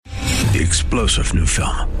The explosive new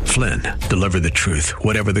film, Flynn, deliver the truth,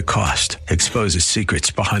 whatever the cost, exposes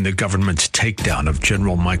secrets behind the government's takedown of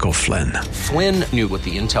General Michael Flynn. Flynn knew what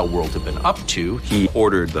the intel world had been up to. He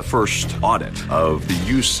ordered the first audit of the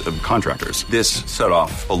use of contractors. This set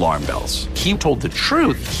off alarm bells. He told the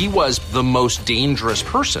truth. He was the most dangerous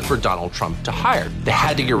person for Donald Trump to hire. They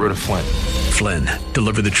had to get rid of Flynn. Flynn,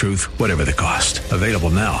 deliver the truth, whatever the cost. Available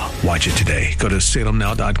now. Watch it today. Go to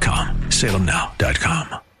salemnow.com.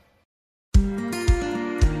 salemnow.com.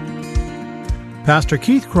 Pastor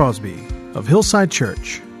Keith Crosby of Hillside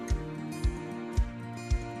Church.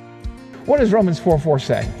 What does Romans 4:4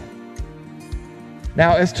 say?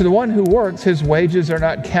 Now, as to the one who works, his wages are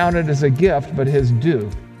not counted as a gift, but his due.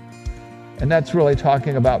 And that's really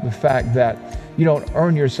talking about the fact that you don't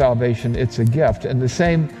earn your salvation, it's a gift. And the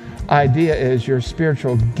same idea is your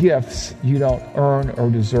spiritual gifts you don't earn or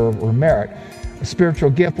deserve or merit. A spiritual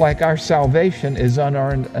gift like our salvation is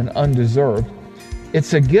unearned and undeserved.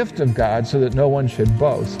 It's a gift of God so that no one should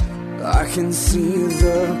boast. I can see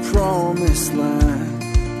the promised land,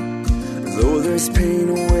 though there's pain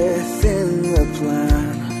within the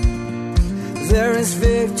plan. There is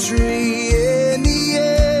victory in the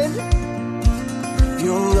end.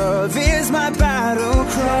 Your love is my battle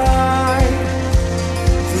cry,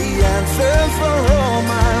 the answer for all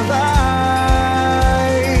my life.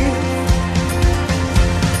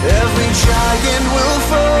 Every giant will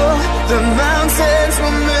fall, the mountains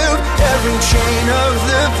will move, every chain of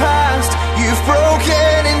the past you've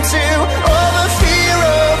broken into. All the fear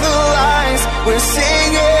of the lies, we're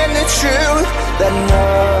singing the truth, that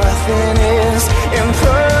nothing is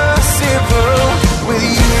impossible with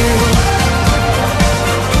you.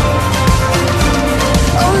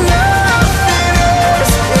 Oh, nothing is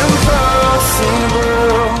impossible.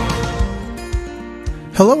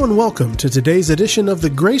 Hello and welcome to today's edition of the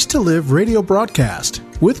Grace to Live radio broadcast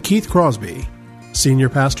with Keith Crosby, Senior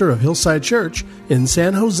Pastor of Hillside Church in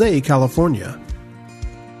San Jose, California.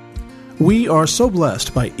 We are so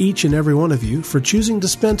blessed by each and every one of you for choosing to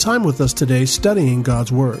spend time with us today studying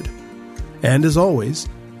God's Word. And as always,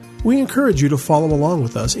 we encourage you to follow along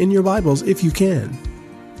with us in your Bibles if you can.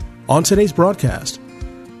 On today's broadcast,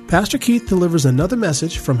 Pastor Keith delivers another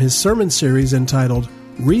message from his sermon series entitled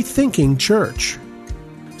Rethinking Church.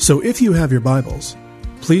 So if you have your Bibles,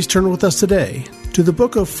 please turn with us today to the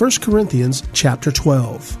book of 1 Corinthians chapter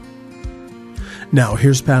 12. Now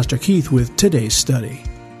here's Pastor Keith with today's study.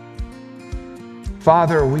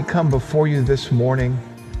 Father, we come before you this morning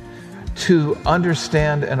to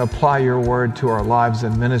understand and apply your word to our lives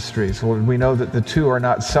and ministries. Lord, we know that the two are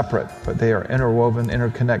not separate, but they are interwoven,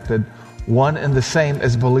 interconnected, one and the same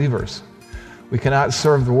as believers. We cannot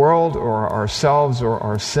serve the world or ourselves or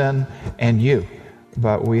our sin and you,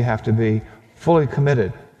 but we have to be fully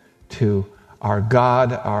committed to our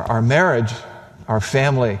God, our marriage, our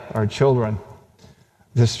family, our children,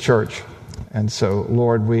 this church. And so,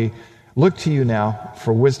 Lord, we look to you now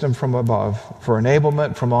for wisdom from above, for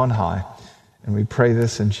enablement from on high. And we pray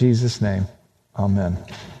this in Jesus' name. Amen.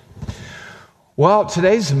 Well,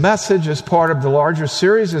 today's message is part of the larger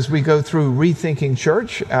series as we go through Rethinking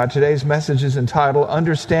Church. Today's message is entitled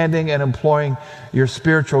Understanding and Employing Your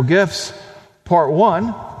Spiritual Gifts, Part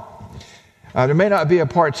 1. There may not be a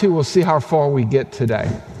part 2. We'll see how far we get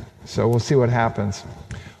today. So we'll see what happens.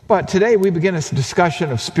 But today we begin a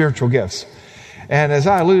discussion of spiritual gifts. And as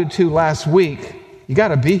I alluded to last week, you got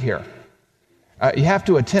to be here. You have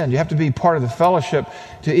to attend. You have to be part of the fellowship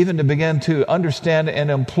to begin to understand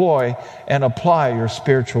and employ and apply your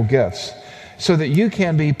spiritual gifts so that you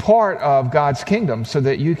can be part of God's kingdom, so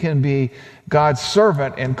that you can be God's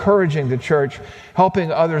servant, encouraging the church,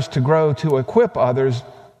 helping others to grow, to equip others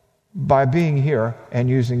by being here and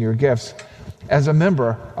using your gifts as a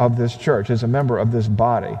member of this church, as a member of this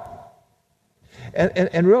body.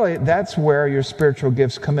 And really, that's where your spiritual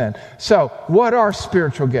gifts come in. So, what are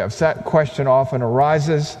spiritual gifts? That question often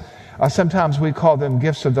arises. Sometimes we call them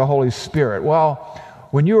gifts of the Holy Spirit. Well,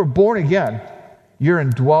 when you were born again, you're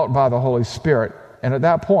indwelt by the Holy Spirit. And at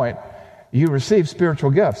that point, you receive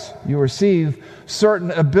spiritual gifts. You receive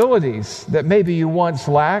certain abilities that maybe you once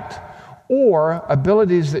lacked, or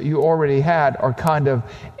abilities that you already had are kind of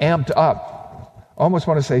amped up. I almost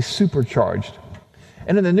want to say supercharged.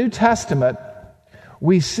 And in the New Testament,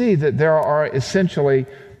 we see that there are essentially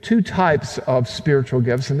two types of spiritual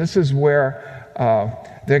gifts, and this is where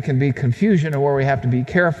there can be confusion and where we have to be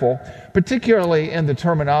careful, particularly in the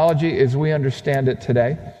terminology as we understand it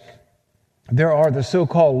today. There are the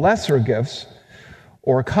so-called lesser gifts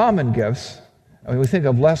or common gifts. When we think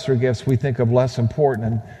of lesser gifts, we think of less important,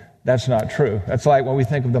 and that's not true. That's like when we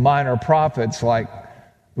think of the minor prophets, like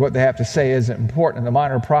what they have to say isn't important. The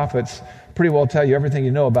minor prophets pretty well tell you everything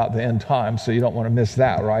you know about the end times, so you don't want to miss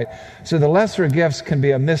that, right? So the lesser gifts can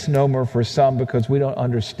be a misnomer for some because we don't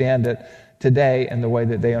understand it today in the way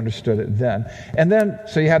that they understood it then. And then,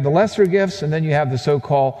 so you have the lesser gifts, and then you have the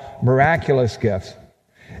so-called miraculous gifts.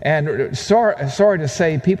 And sorry to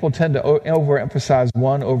say, people tend to overemphasize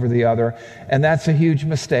one over the other, and that's a huge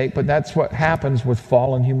mistake, but that's what happens with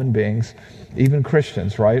fallen human beings, even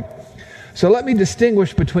Christians, right? So let me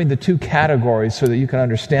distinguish between the two categories so that you can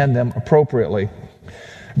understand them appropriately.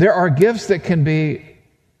 There are gifts that can be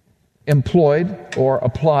employed or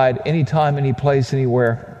applied anytime, any place,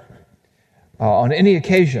 anywhere, on any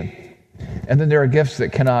occasion. And then there are gifts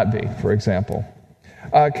that cannot be, for example.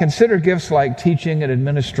 Consider gifts like teaching and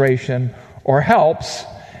administration or helps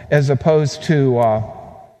as opposed to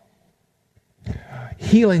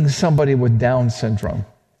healing somebody with Down syndrome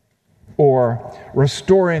or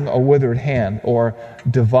restoring a withered hand or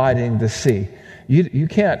dividing the sea. You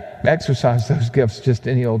can't exercise those gifts just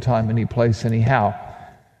any old time, any place, anyhow.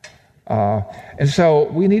 And so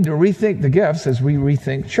we need to rethink the gifts as we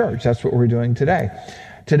rethink church. That's what we're doing today.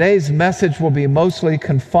 Today's message will be mostly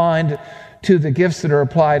confined to the gifts that are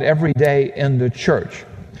applied every day in the church.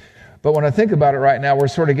 But when I think about it right now, we're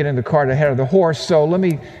sort of getting the cart ahead of the horse. So let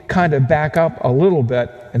me kind of back up a little bit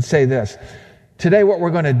and say this. Today what we're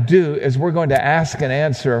going to do is we're going to ask and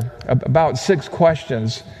answer about 6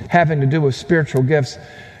 questions having to do with spiritual gifts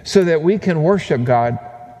so that we can worship God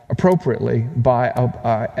appropriately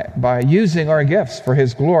by using our gifts for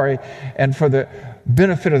His glory and for the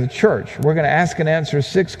benefit of the church. We're going to ask and answer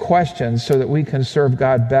 6 questions so that we can serve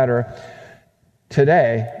God better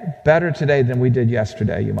today than we did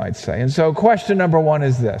yesterday, you might say. And so question number 1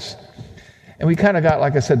 is this. And we kind of got,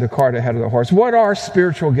 like I said, the cart ahead of the horse. What are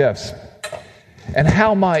spiritual gifts? And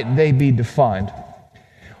how might they be defined?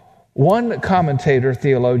 One commentator,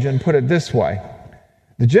 theologian, put it this way.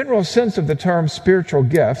 The general sense of the term spiritual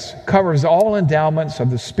gifts covers all endowments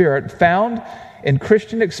of the Spirit found in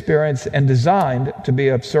Christian experience and designed to be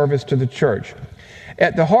of service to the church.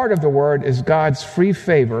 At the heart of the word is God's free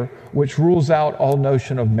favor, which rules out all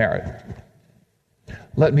notion of merit.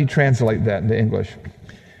 Let me translate that into English.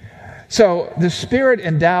 So, the Spirit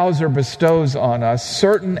endows or bestows on us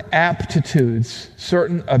certain aptitudes,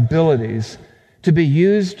 certain abilities to be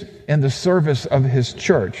used in the service of His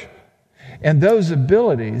church. And those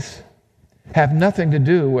abilities have nothing to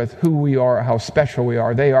do with who we are, how special we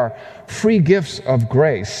are. They are free gifts of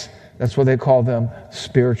grace. That's what they call them,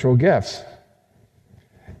 spiritual gifts.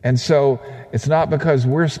 And so it's not because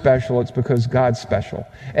we're special, it's because God's special.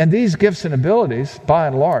 And these gifts and abilities, by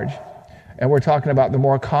and large, and we're talking about the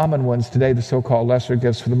more common ones today, the so-called lesser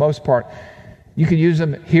gifts for the most part, you could use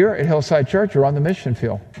them here at Hillside Church or on the mission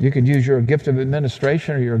field. You could use your gift of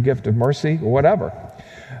administration or your gift of mercy or whatever.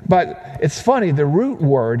 But it's funny, the root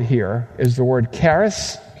word here is the word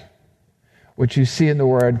charis, which you see in the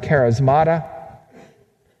word charismata,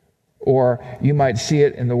 or you might see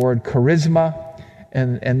it in the word charisma,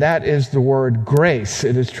 and that is the word grace.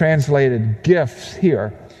 It is translated gifts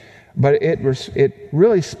here, but it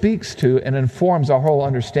really speaks to and informs our whole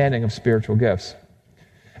understanding of spiritual gifts.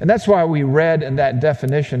 And that's why we read in that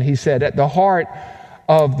definition, he said, at the heart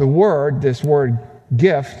of the word, this word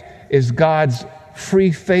gift, is God's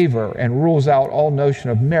free favor and rules out all notion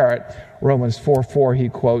of merit. Romans 4:4 he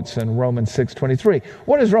quotes in Romans 6:23.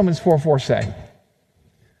 What does Romans 4:4 say?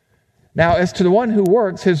 Now, as to the one who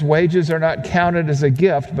works, his wages are not counted as a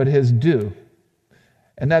gift, but his due.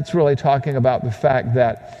 And that's really talking about the fact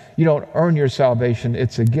that you don't earn your salvation,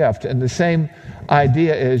 it's a gift. And the same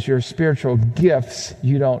idea is your spiritual gifts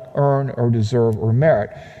you don't earn or deserve or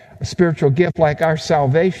merit. A spiritual gift like our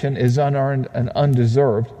salvation is unearned and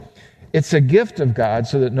undeserved. It's a gift of God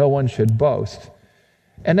so that no one should boast.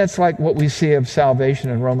 And that's like what we see of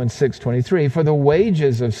salvation in Romans 6:23. For the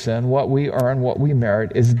wages of sin, what we earn, what we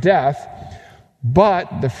merit, is death.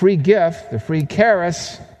 But the free gift, the free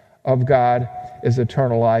charis of God is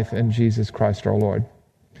eternal life in Jesus Christ our Lord.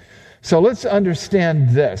 So let's understand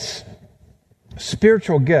this.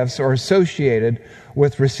 Spiritual gifts are associated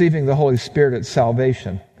with receiving the Holy Spirit at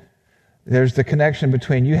salvation. There's the connection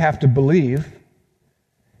between you have to believe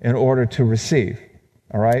in order to receive.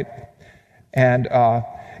 All right? And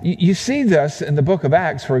you see this in the book of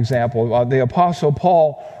Acts, for example. The Apostle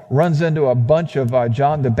Paul runs into a bunch of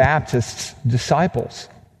John the Baptist's disciples.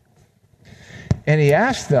 And he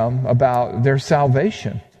asks them about their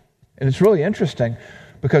salvation. And it's really interesting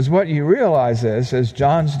because what you realize is, as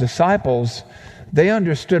John's disciples, they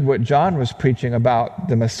understood what John was preaching about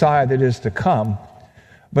the Messiah that is to come.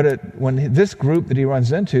 But when this group that he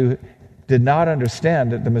runs into did not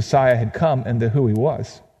understand that the Messiah had come and who he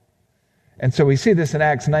was. And so we see this in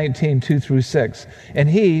Acts 19, 2 through 6.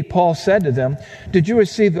 And Paul said to them, "Did you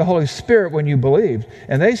receive the Holy Spirit when you believed?"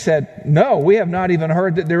 And they said, "No, we have not even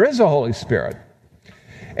heard that there is a Holy Spirit."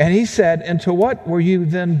 And he said, "Into what were you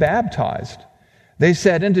then baptized?" They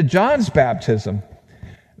said, "Into John's baptism."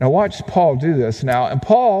 Now watch Paul do this now. And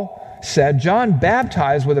Paul said, "John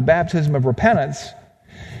baptized with a baptism of repentance,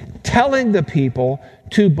 telling the people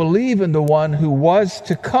to believe in the one who was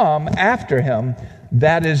to come after him,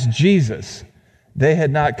 that is Jesus." They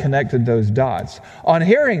had not connected those dots. On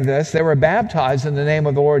hearing this, they were baptized in the name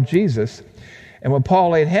of the Lord Jesus. And when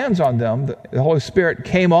Paul laid hands on them, the Holy Spirit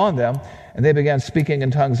came on them, and they began speaking in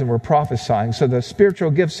tongues and were prophesying. So the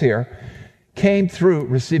spiritual gifts here came through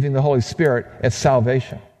receiving the Holy Spirit at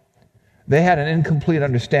salvation. They had an incomplete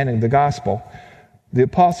understanding of the gospel. The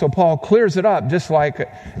Apostle Paul clears it up, just like it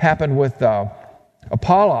happened with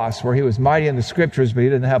Apollos, where he was mighty in the Scriptures, but he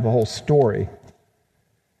didn't have the whole story.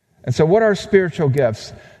 And so what are spiritual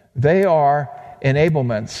gifts? They are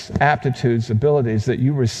enablements, aptitudes, abilities that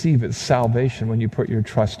you receive at salvation when you put your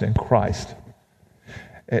trust in Christ.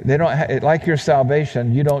 They don't, like your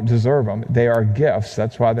salvation, you don't deserve them. They are gifts.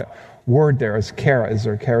 That's why the word there is charis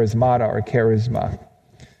or charismata or charisma.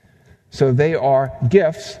 So they are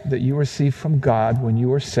gifts that you receive from God when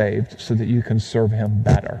you are saved so that you can serve Him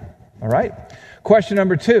better. All right? Question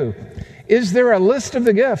number 2. Is there a list of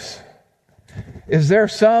the gifts? Is there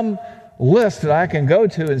some list that I can go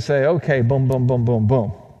to and say, okay, boom, boom, boom, boom,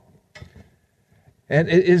 boom? And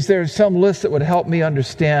is there some list that would help me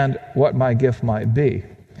understand what my gift might be?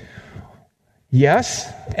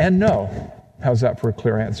 Yes and no. How's that for a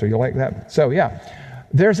clear answer? You like that? So, yeah.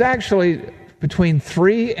 There's actually between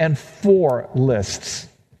 3 and 4 lists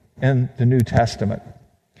in the New Testament.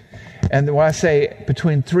 And when I say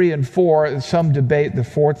between 3 and 4, some debate the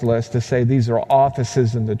 4th list to say these are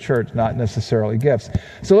offices in the church, not necessarily gifts.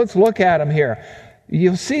 So let's look at them here.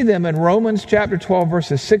 You'll see them in Romans chapter 12,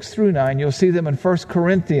 verses 6 through 9. You'll see them in 1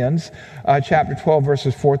 Corinthians chapter 12,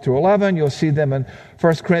 verses 4 through 11. You'll see them in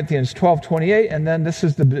 1 Corinthians 12, 28. And then this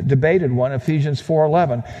is the debated one, Ephesians 4,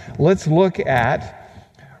 11. Let's look at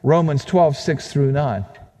Romans 12, 6 through 9. It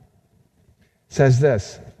says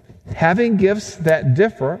this: "Having gifts that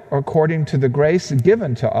differ according to the grace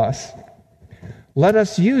given to us, let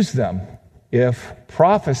us use them. If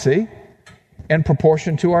prophecy, in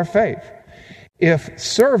proportion to our faith. If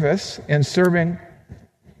service, in serving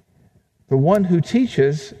the one who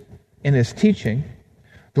teaches in his teaching,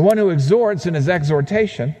 the one who exhorts in his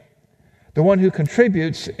exhortation, the one who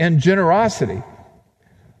contributes in generosity.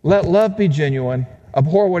 Let love be genuine,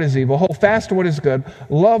 abhor what is evil, hold fast to what is good,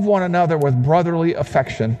 love one another with brotherly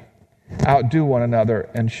affection, outdo one another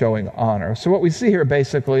in showing honor." So what we see here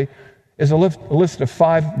basically is a list of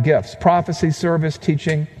 5 gifts: prophecy, service,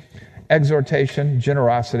 teaching, exhortation,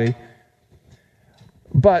 generosity.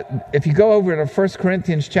 But if you go over to 1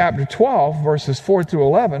 Corinthians chapter 12, verses 4 through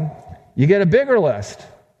 11, you get a bigger list.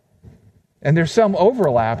 And there's some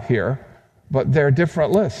overlap here, but they're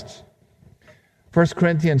different lists. 1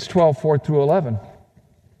 Corinthians 12, 4 through 11.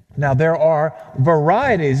 Now, there are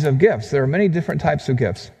varieties of gifts. There are many different types of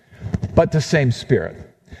gifts, but the same Spirit.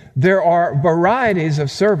 There are varieties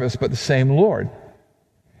of service, but the same Lord.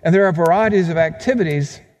 And there are varieties of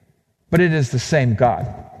activities, but it is the same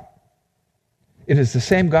God. It is the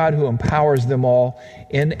same God who empowers them all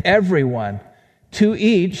in everyone. To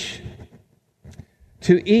each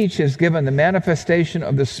is given the manifestation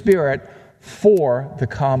of the Spirit for the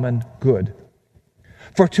common good.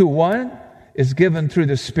 For to one is given through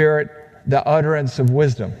the Spirit the utterance of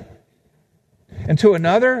wisdom, and to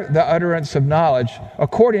another the utterance of knowledge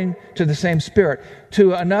according to the same Spirit,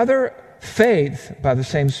 to another faith by the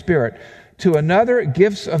same Spirit, to another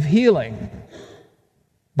gifts of healing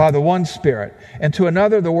by the one Spirit, and to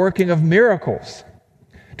another the working of miracles,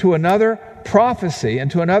 to another prophecy, and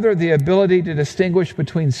to another the ability to distinguish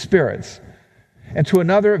between spirits, and to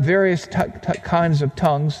another various kinds of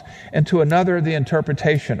tongues, and to another the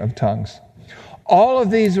interpretation of tongues. All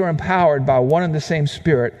of these are empowered by one and the same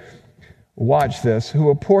Spirit, watch this, who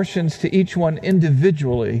apportions to each one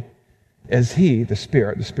individually as He, the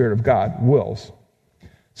Spirit of God, wills.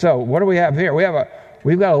 So what do we have here?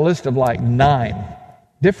 We've got a list of like 9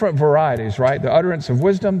 different varieties, right? The utterance of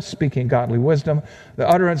wisdom, speaking godly wisdom. The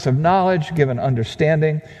utterance of knowledge, given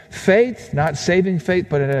understanding. Faith, not saving faith,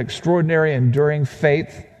 but an extraordinary, enduring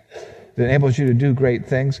faith that enables you to do great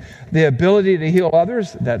things. The ability to heal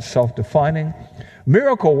others, that's self-defining.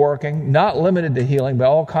 Miracle working, not limited to healing, but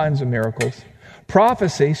all kinds of miracles.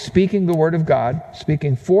 Prophecy, speaking the word of God,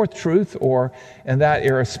 speaking forth truth, or in that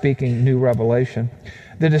era, speaking new revelation.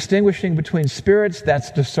 The distinguishing between spirits,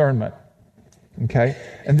 that's discernment. Okay?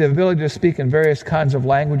 And the ability to speak in various kinds of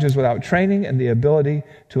languages without training, and the ability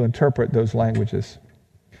to interpret those languages.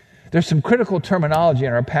 There's some critical terminology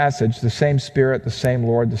in our passage: the same Spirit, the same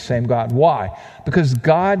Lord, the same God. Why? Because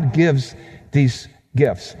God gives these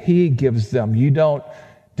gifts. He gives them. You don't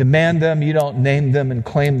demand them. You don't name them and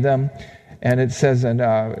claim them. And it says in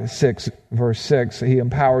verse 6, He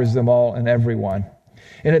empowers them all and everyone.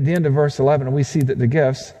 And at the end of verse 11, we see that the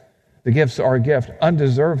gifts are a gift,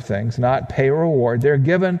 undeserved things, not pay or reward. They're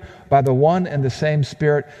given by the one and the same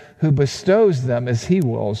Spirit who bestows them as He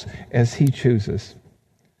wills, as He chooses.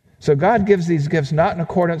 So God gives these gifts not in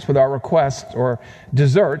accordance with our requests or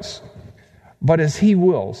deserts, but as He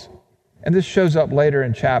wills. And this shows up later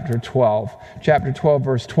in chapter 12,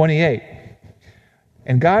 verse 28.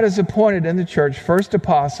 And God has appointed in the church first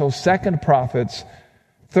apostles, second prophets,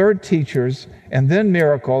 third teachers, and then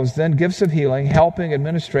miracles, then gifts of healing, helping,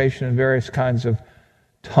 administration, and various kinds of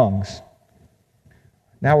tongues.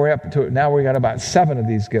 Now we got about 7 of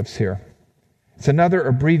these gifts here. It's another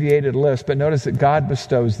abbreviated list, but notice that God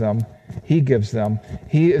bestows them. He gives them.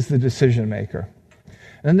 He is the decision maker.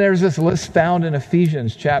 And then there's this list found in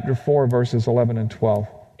Ephesians chapter 4, verses 11 and 12.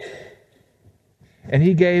 And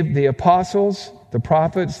He gave the apostles, the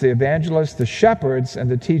prophets, the evangelists, the shepherds, and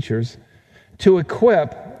the teachers to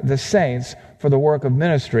equip the saints for the work of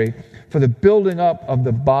ministry, for the building up of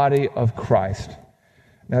the body of Christ.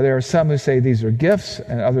 Now, there are some who say these are gifts,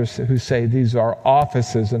 and others who say these are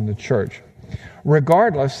offices in the church.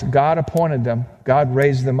 Regardless, God appointed them. God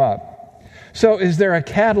raised them up. So is there a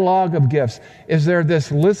catalog of gifts? Is there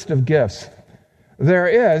this list of gifts? There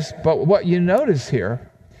is, but what you notice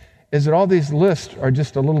here is that all these lists are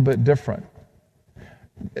just a little bit different.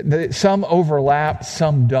 Some overlap,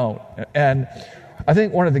 some don't. And I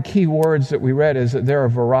think one of the key words that we read is that there are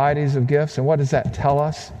varieties of gifts. And what does that tell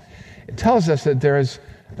us? It tells us that there is,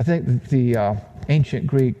 I think the ancient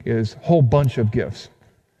Greek is whole bunch of gifts.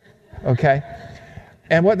 Okay?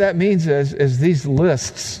 And what that means is these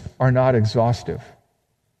lists are not exhaustive.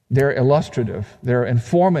 They're illustrative. They're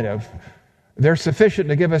informative. They're sufficient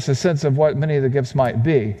to give us a sense of what many of the gifts might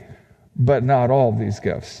be, but not all of these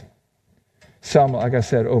gifts. Some, like I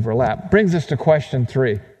said, overlap. Brings us to question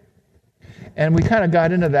 3. And we kind of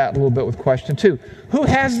got into that a little bit with question 2. Who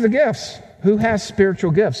has the gifts? Who has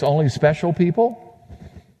spiritual gifts? Only special people?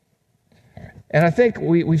 And I think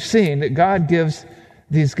we've seen that God gives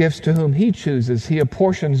these gifts to whom He chooses. He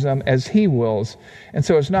apportions them as He wills. And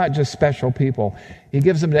so it's not just special people. He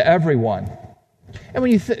gives them to everyone. And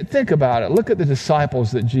when you think about it, look at the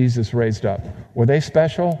disciples that Jesus raised up. Were they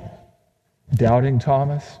special? Doubting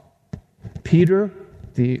Thomas? Peter,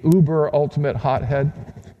 the uber ultimate hothead?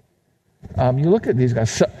 You look at these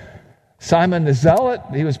guys. Simon the Zealot,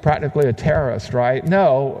 he was practically a terrorist, right?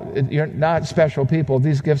 No, you're not special people.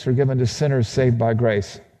 These gifts are given to sinners saved by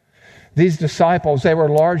grace. These disciples, they were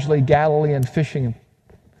largely Galilean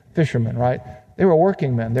fishermen, right? They were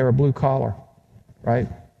working men. They were blue collar, right?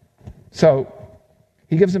 So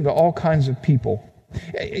He gives them to all kinds of people.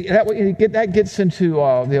 That gets into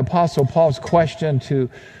the Apostle Paul's question to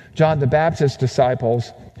John the Baptist's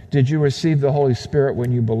disciples: did you receive the Holy Spirit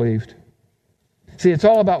when you believed? See, it's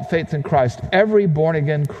all about faith in Christ. Every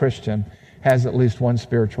born-again Christian has at least one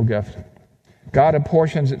spiritual gift. God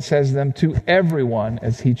apportions, it says, them to everyone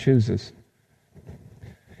as He chooses.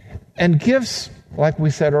 And gifts, like we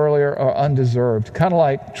said earlier, are undeserved, kind of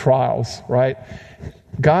like trials, right?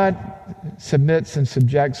 God submits and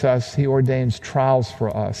subjects us. He ordains trials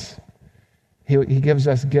for us. He gives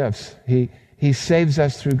us gifts. He saves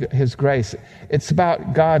us through His grace. It's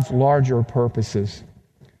about God's larger purposes.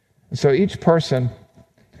 So each person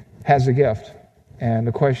has a gift, and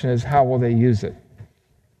the question is, how will they use it?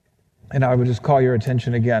 And I would just call your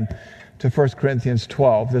attention again to 1 Corinthians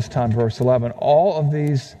 12, this time verse 11. All of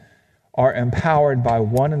these are empowered by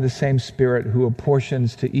one and the same Spirit who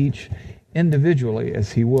apportions to each individually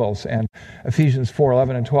as He wills. And Ephesians 4,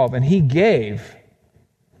 11 and 12. And He gave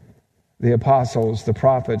the apostles, the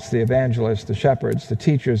prophets, the evangelists, the shepherds, the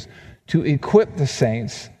teachers to equip the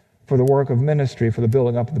saints for the work of ministry, for the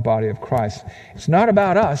building up of the body of Christ. It's not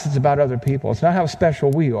about us, it's about other people. It's not how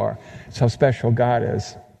special we are, it's how special God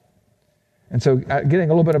is. And so, getting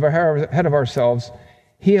a little bit ahead of ourselves,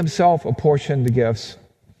 He Himself apportioned the gifts.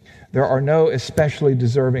 There are no especially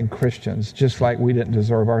deserving Christians. Just like we didn't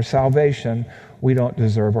deserve our salvation, we don't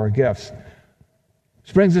deserve our gifts.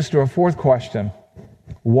 This brings us to a fourth question.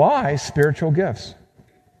 Why spiritual gifts?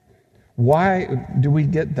 Why do we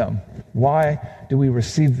get them? Why do we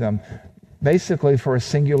receive them? Basically, for a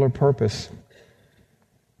singular purpose.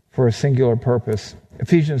 For a singular purpose.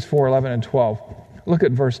 Ephesians 4, 11 and 12. Look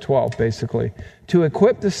at verse 12, basically. To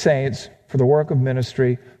equip the saints for the work of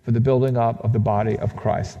ministry, for the building up of the body of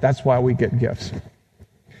Christ. That's why we get gifts.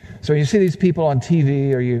 So you see these people on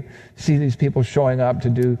TV, or you see these people showing up to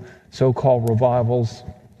do so-called revivals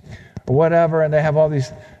or whatever, and they have all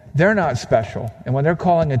these, they're not special. And when they're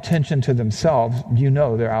calling attention to themselves, you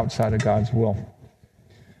know they're outside of God's will.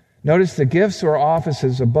 Notice the gifts or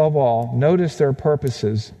offices, above all, notice their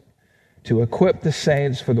purposes to equip the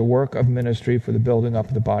saints for the work of ministry, for the building up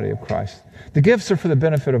of the body of Christ. The gifts are for the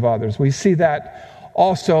benefit of others. We see that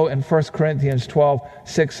also in 1 Corinthians 12,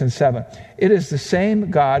 6 and 7. It is the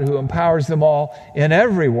same God who empowers them all in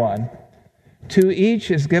everyone. To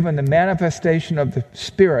each is given the manifestation of the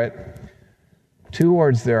Spirit. 2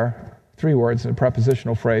 words there, 3 words in a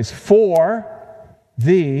prepositional phrase, for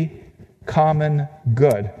the common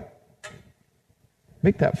good.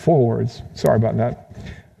 Make that 4 words. Sorry about that.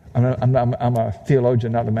 I'm a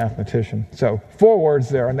theologian, not a mathematician. So 4 words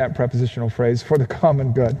there in that prepositional phrase, for the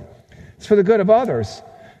common good. It's for the good of others.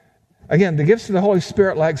 Again, the gifts of the Holy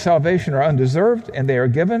Spirit, like salvation, are undeserved, and they are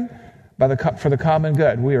given for the common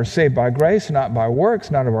good. We are saved by grace, not by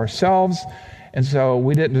works, not of ourselves. And so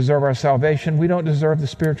we didn't deserve our salvation. We don't deserve the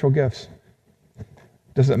spiritual gifts.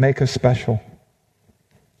 Does it make us special?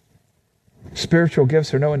 Spiritual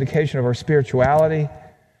gifts are no indication of our spirituality.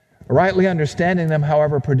 Rightly understanding them,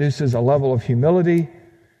 however, produces a level of humility,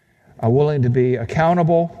 willing to be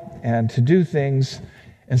accountable and to do things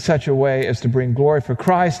in such a way as to bring glory for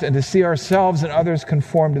Christ and to see ourselves and others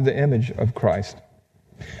conform to the image of Christ.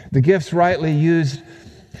 The gifts rightly used,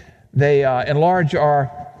 they enlarge our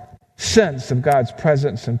sense of God's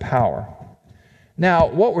presence and power. Now,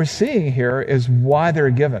 what we're seeing here is why they're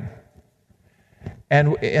given.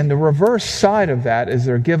 And the reverse side of that is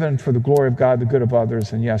they're given for the glory of God, the good of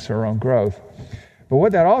others, and yes, our own growth. But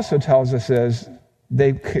what that also tells us is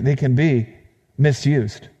they can be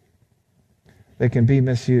misused. They can be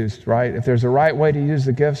misused, right? If there's a right way to use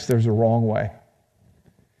the gifts, there's a wrong way.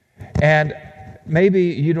 And maybe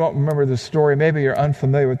you don't remember the story, maybe you're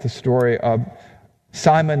unfamiliar with the story of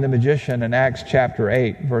Simon the magician in Acts chapter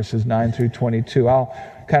 8, verses 9 through 22. I'll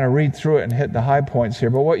kind of read through it and hit the high points here.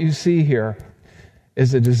 But what you see here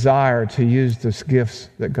is a desire to use the gifts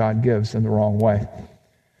that God gives in the wrong way.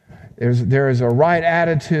 There is a right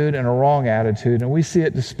attitude and a wrong attitude, and we see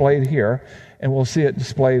it displayed here, and we'll see it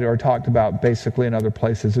displayed or talked about basically in other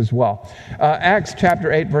places as well. Acts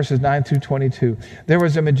chapter 8, verses 9 through 22. There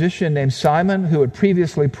was a magician named Simon who had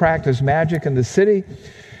previously practiced magic in the city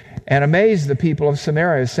and amazed the people of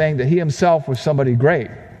Samaria, saying that he himself was somebody great.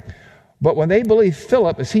 But when they believed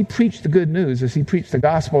Philip, as he preached the good news, as he preached the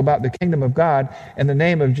gospel about the kingdom of God in the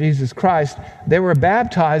name of Jesus Christ, they were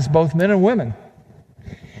baptized, both men and women.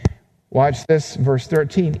 Watch this, verse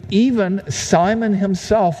 13. Even Simon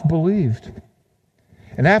himself believed.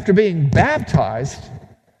 And after being baptized,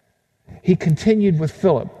 he continued with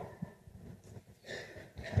Philip.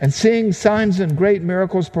 And seeing signs and great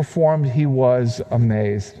miracles performed, he was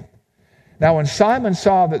amazed. Now, when Simon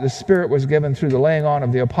saw that the Spirit was given through the laying on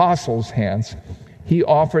of the apostles' hands, he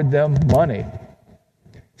offered them money,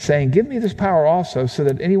 saying, "Give me this power also, so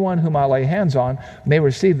that anyone whom I lay hands on may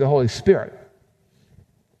receive the Holy Spirit."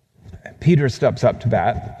 Peter steps up to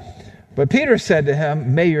bat. But Peter said to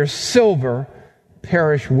him, "May your silver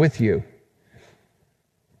perish with you.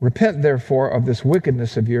 Repent, therefore, of this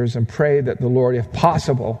wickedness of yours, and pray that the Lord, if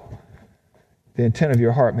possible, the intent of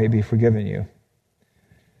your heart may be forgiven you."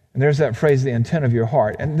 And there's that phrase, the intent of your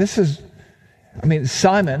heart. And this is,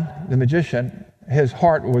 Simon, the magician, his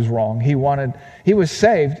heart was wrong. He was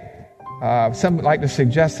saved. Some like to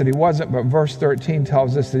suggest that he wasn't, but verse 13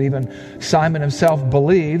 tells us that even Simon himself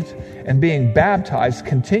believed, and being baptized,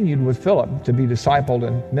 continued with Philip to be discipled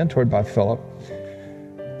and mentored by Philip.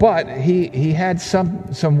 But he had some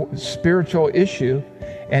spiritual issue,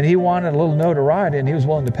 and he wanted a little notoriety, and he was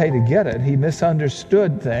willing to pay to get it. He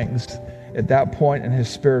misunderstood things at that point in his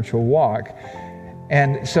spiritual walk.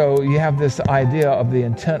 And so you have this idea of the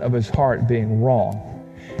intent of his heart being wrong.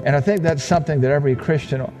 And I think that's something that every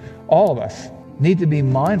Christian, all of us, need to be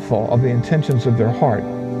mindful of the intentions of their heart.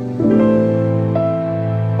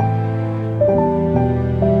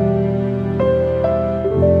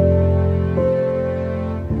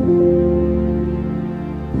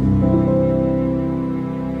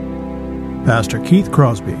 Pastor Keith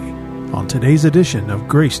Crosby on today's edition of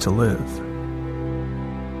Grace to Live.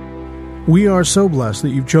 We are so blessed that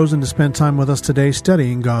you've chosen to spend time with us today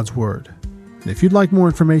studying God's Word. And if you'd like more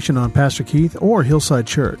information on Pastor Keith or Hillside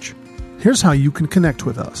Church, here's how you can connect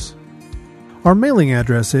with us. Our mailing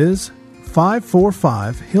address is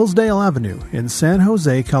 545 Hillsdale Avenue in San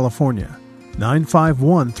Jose, California,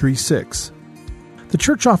 95136. The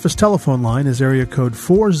church office telephone line is area code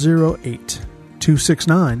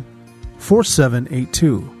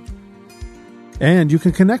 408-269-4782. And you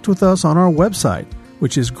can connect with us on our website,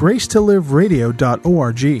 which is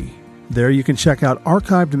gracetoliveradio.org. There you can check out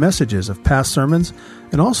archived messages of past sermons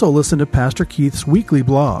and also listen to Pastor Keith's weekly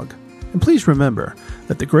blog. And please remember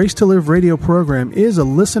that the Grace to Live radio program is a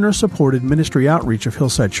listener-supported ministry outreach of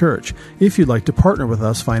Hillside Church if you'd like to partner with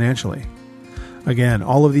us financially. Again,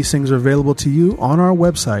 all of these things are available to you on our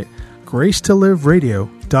website,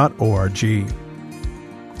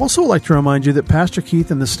 gracetoliveradio.org. Also, I'd like to remind you that Pastor Keith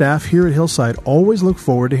and the staff here at Hillside always look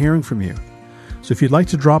forward to hearing from you. So if you'd like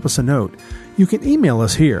to drop us a note, you can email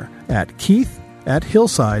us here at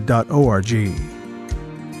keith@hillside.org.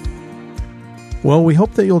 Well, we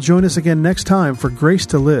hope that you'll join us again next time for Grace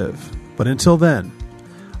to Live. But until then,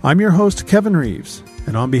 I'm your host, Kevin Reeves,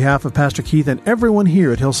 and on behalf of Pastor Keith and everyone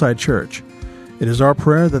here at Hillside Church, it is our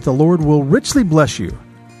prayer that the Lord will richly bless you.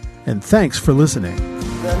 And thanks for listening.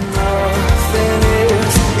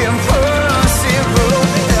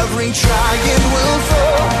 Every giant will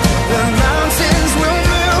fall, the mountains will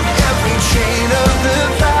move, every chain of the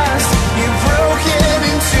past you've broken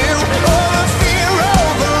into. All the fear,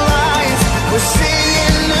 all the lies, we're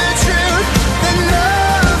seeing the truth, that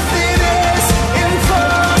nothing is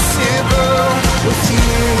impossible with you.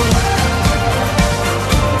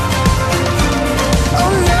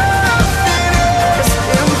 Oh, nothing is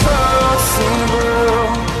impossible.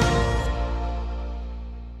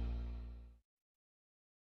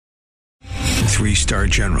 3-star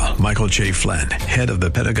General Michael J. Flynn, head of the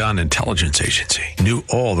Pentagon Intelligence Agency, knew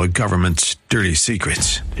all the government's dirty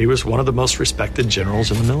secrets. He was one of the most respected generals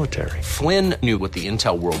in the military. Flynn knew what the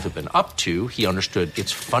intel world had been up to. He understood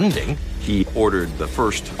its funding. He ordered the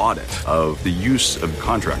first audit of the use of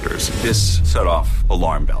contractors. This set off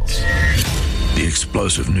alarm bells. The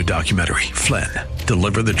explosive new documentary, Flynn,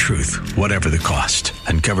 Deliver the Truth, Whatever the Cost,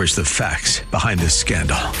 uncovers the facts behind this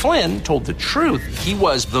scandal. Flynn told the truth. He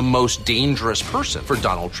was the most dangerous person for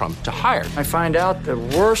Donald Trump to hire. I find out the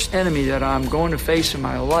worst enemy that I'm going to face in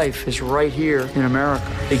my life is right here in America.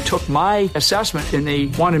 They took my assessment and they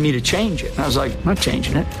wanted me to change it. And I was like, I'm not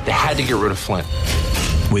changing it. They had to get rid of Flynn.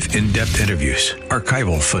 With in-depth interviews,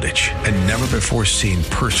 archival footage, and never-before-seen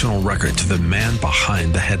personal records of the man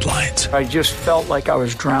behind the headlines. I just felt like I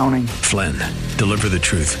was drowning. Flynn, Deliver the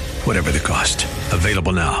Truth, Whatever the Cost.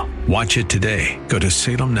 Available now. Watch it today. Go to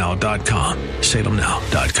salemnow.com.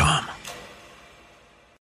 salemnow.com.